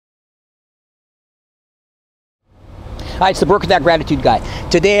Hi, it's the Brooker That Gratitude Guy.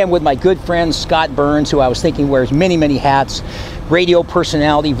 Today I'm with my good friend Scott Burns, who I was thinking wears many, many hats. Radio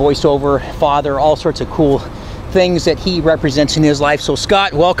personality, voiceover, father, all sorts of cool things that he represents in his life. So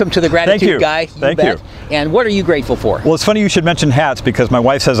Scott, welcome to the Gratitude Guy. Thank you. And what are you grateful for? Well, it's funny you should mention hats because my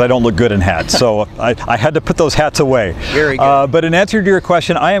wife says I don't look good in hats. So I had to put those hats away. Very good. But in answer to your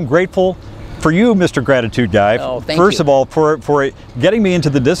question, I am grateful for you, Mr. Gratitude Guy. Oh, thank First you. of all, for getting me into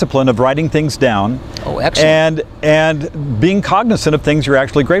the discipline of writing things down. Oh, excellent. And being cognizant of things you're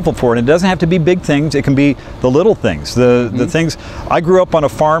actually grateful for. And it doesn't have to be big things. It can be the little things. The things. I grew up on a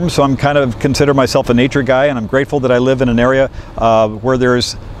farm, so I'm kind of consider myself a nature guy, and I'm grateful that I live in an area where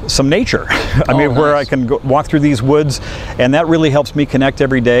there's some nature. I mean, where I can walk through these woods, and that really helps me connect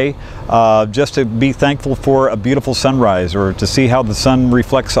every day. Just to be thankful for a beautiful sunrise, or to see how the sun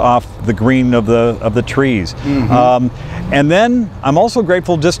reflects off the green of the trees. And then I'm also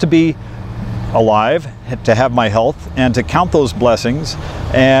grateful just to be alive, to have my health, and to count those blessings,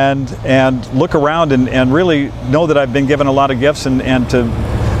 and look around and really know that I've been given a lot of gifts, and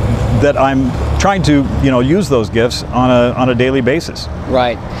that I'm trying to use those gifts on a daily basis.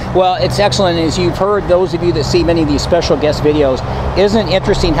 Right. Well, it's excellent. As you've heard, those of you that see many of these special guest videos, isn't it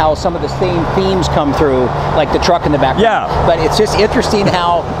interesting how some of the same themes come through, like the truck in the background? Yeah. But it's just interesting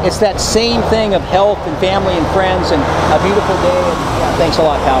how it's that same thing of health and family and friends and a beautiful day. And yeah, thanks a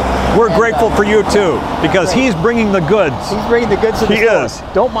lot, pal. We're grateful for you too, because he's bringing the goods. He's bringing the goods to the store. He is.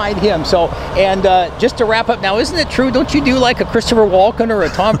 Don't mind him. So, and just to wrap up now, isn't it true? Don't you do like a Christopher Walken or a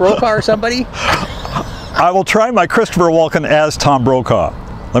Tom Brokaw or somebody? I will try my Christopher Walken as Tom Brokaw.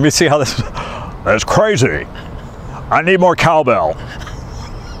 Let me see how this. That's crazy. I need more cowbell.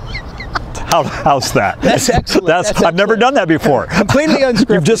 How's that? That's excellent. That's I've never done that before. Completely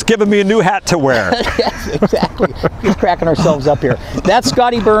unscripted. You've just given me a new hat to wear. Yes, exactly. We're cracking ourselves up here. That's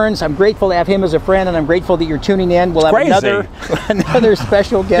Scotty Burns. I'm grateful to have him as a friend, and I'm grateful that you're tuning in. We'll have another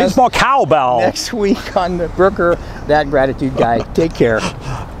special guest. Need more cowbell next week on the Brooker That Gratitude Guy. Take care.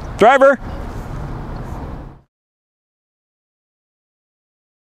 Driver.